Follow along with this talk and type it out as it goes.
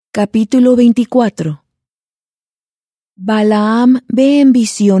Capítulo 24. Balaam ve en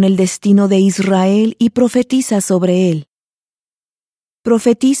visión el destino de Israel y profetiza sobre él.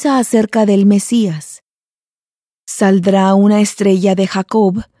 Profetiza acerca del Mesías. Saldrá una estrella de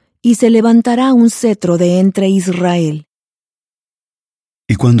Jacob y se levantará un cetro de entre Israel.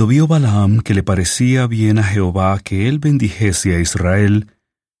 Y cuando vio Balaam que le parecía bien a Jehová que él bendijese a Israel,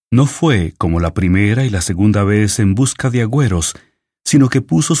 no fue como la primera y la segunda vez en busca de agüeros, sino que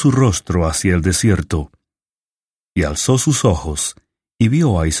puso su rostro hacia el desierto. Y alzó sus ojos, y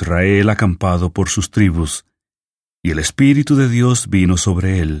vio a Israel acampado por sus tribus, y el Espíritu de Dios vino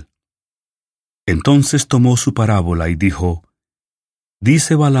sobre él. Entonces tomó su parábola y dijo: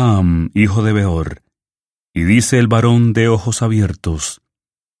 Dice Balaam, hijo de Beor, y dice el varón de ojos abiertos,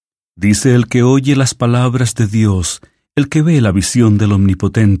 dice el que oye las palabras de Dios, el que ve la visión del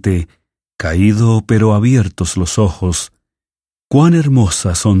Omnipotente, caído pero abiertos los ojos. Cuán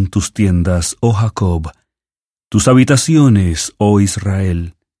hermosas son tus tiendas, oh Jacob, tus habitaciones, oh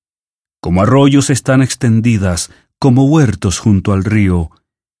Israel. Como arroyos están extendidas, como huertos junto al río,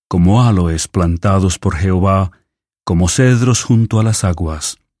 como aloes plantados por Jehová, como cedros junto a las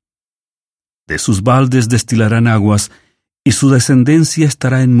aguas. De sus baldes destilarán aguas, y su descendencia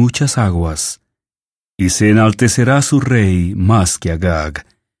estará en muchas aguas. Y se enaltecerá su rey más que Agag,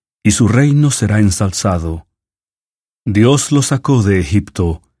 y su reino será ensalzado. Dios lo sacó de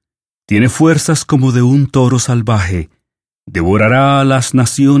Egipto, tiene fuerzas como de un toro salvaje, devorará a las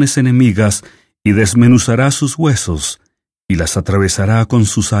naciones enemigas y desmenuzará sus huesos, y las atravesará con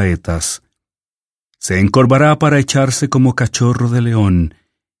sus saetas. Se encorvará para echarse como cachorro de león,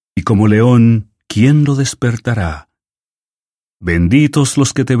 y como león, ¿quién lo despertará? Benditos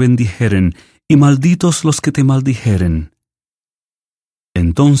los que te bendijeren, y malditos los que te maldijeren.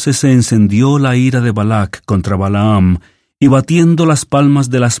 Entonces se encendió la ira de Balac contra Balaam, y batiendo las palmas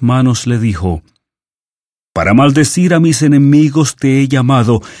de las manos le dijo: Para maldecir a mis enemigos te he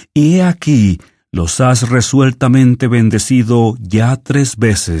llamado, y he aquí, los has resueltamente bendecido ya 3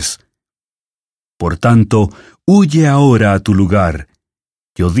 veces. Por tanto, huye ahora a tu lugar.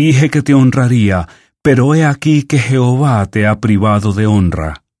 Yo dije que te honraría, pero he aquí que Jehová te ha privado de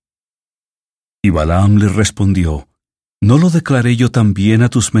honra. Y Balaam le respondió: ¿No lo declaré yo también a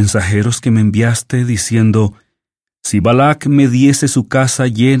tus mensajeros que me enviaste, diciendo: Si Balac me diese su casa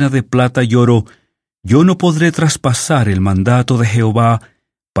llena de plata y oro, yo no podré traspasar el mandato de Jehová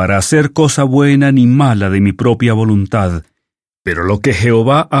para hacer cosa buena ni mala de mi propia voluntad, pero lo que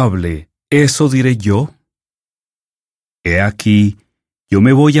Jehová hable, ¿eso diré yo? He aquí, yo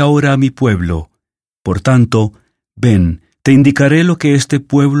me voy ahora a mi pueblo. Por tanto, ven, te indicaré lo que este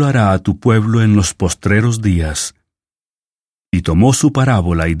pueblo hará a tu pueblo en los postreros días. Y tomó su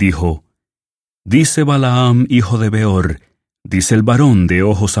parábola y dijo: Dice Balaam, hijo de Beor, dice el varón de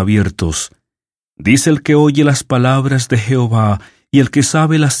ojos abiertos, dice el que oye las palabras de Jehová y el que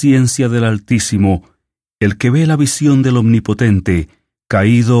sabe la ciencia del Altísimo, el que ve la visión del Omnipotente,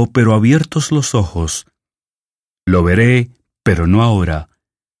 caído pero abiertos los ojos. Lo veré, pero no ahora.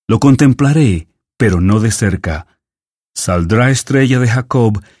 Lo contemplaré, pero no de cerca. Saldrá estrella de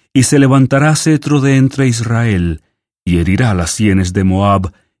Jacob y se levantará cetro de entre Israel, y herirá las sienes de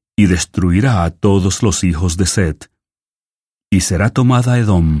Moab, y destruirá a todos los hijos de Set. Y será tomada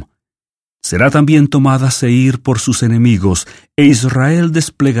Edom. Será también tomada Seir por sus enemigos, e Israel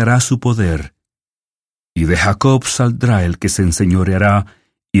desplegará su poder. Y de Jacob saldrá el que se enseñoreará,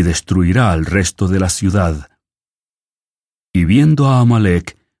 y destruirá al resto de la ciudad. Y viendo a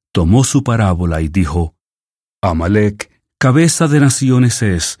Amalec, tomó su parábola y dijo: Amalec, cabeza de naciones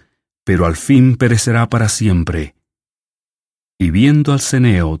es, pero al fin perecerá para siempre. Y viendo al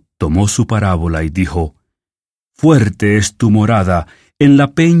ceneo, tomó su parábola y dijo: Fuerte es tu morada, en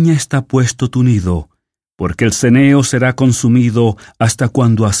la peña está puesto tu nido, porque el ceneo será consumido hasta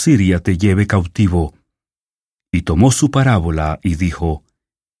cuando Asiria te lleve cautivo. Y tomó su parábola y dijo: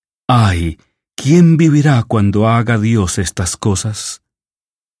 Ay, ¿quién vivirá cuando haga Dios estas cosas?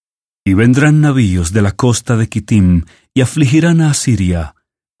 Y vendrán navíos de la costa de Kitim, y afligirán a Asiria,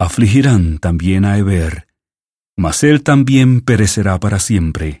 afligirán también a Eber, mas él también perecerá para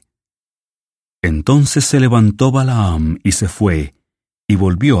siempre. Entonces se levantó Balaam y se fue, y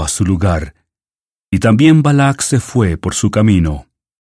volvió a su lugar, y también Balac se fue por su camino.